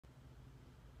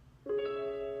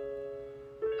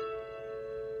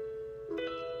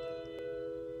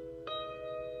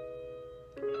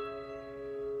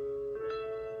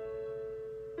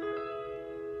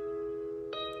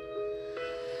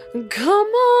Come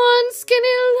on,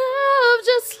 skinny love,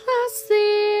 just last the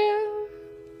year.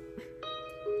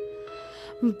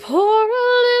 Pour a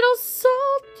little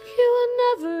salt, you will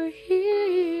never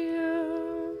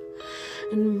hear.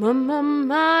 And my,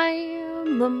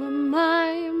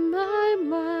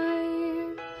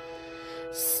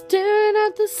 staring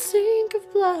at the sink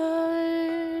of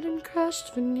blood and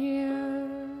crushed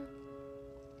veneer.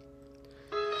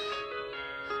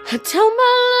 I tell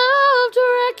my love to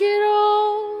wreck it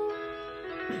all,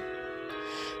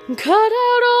 cut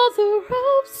out all the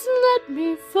ropes and let me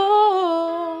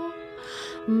fall.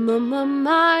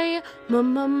 My,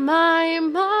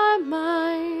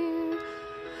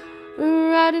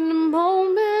 right in the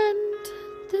moment,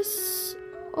 this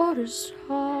order's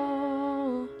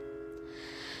all.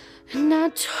 And I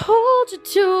told you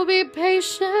to be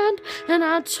patient, and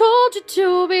I told you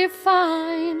to be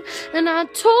fine, and I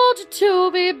told you to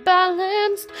be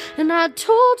balanced, and I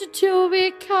told you to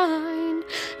be kind.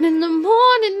 And in the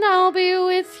morning I'll be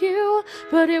with you,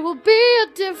 but it will be a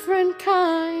different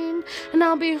kind. And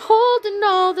I'll be holding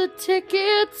all the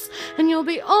tickets, and you'll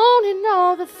be owning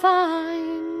all the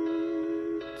fines.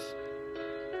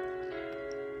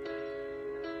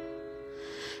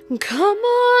 Come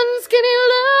on, skinny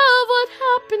love, what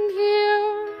happened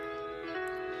here?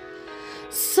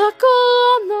 Suckle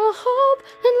on the hope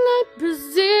and light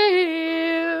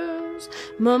braziers.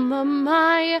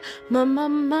 My.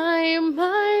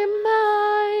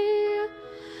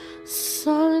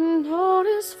 Sullen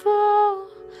notice fall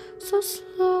so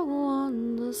slow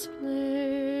on the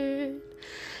split.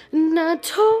 And I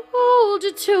told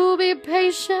you to be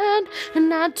patient,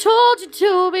 and I told you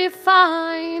to be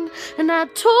fine, and I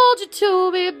told you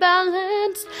to be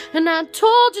balanced, and I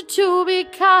told you to be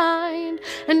kind.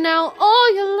 And now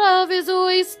all your love is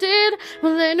wasted.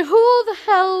 Well, then who the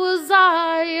hell was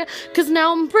I? 'Cause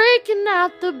now I'm breaking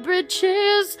out the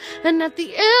bridges, and at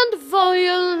the end of all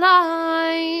your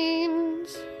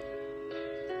lines,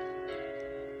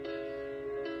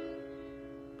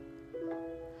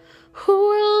 who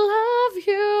will love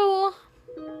you?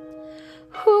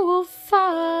 Who will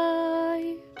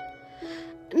fight?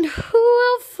 And who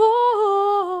will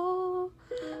fall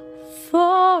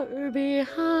far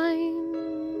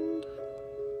behind?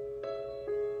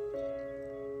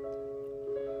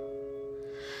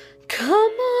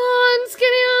 Come on,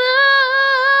 skinny love.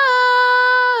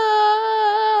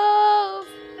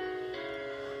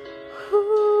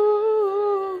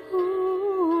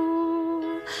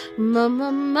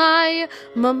 My.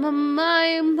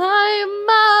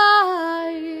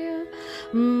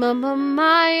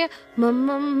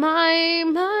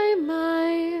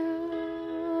 My.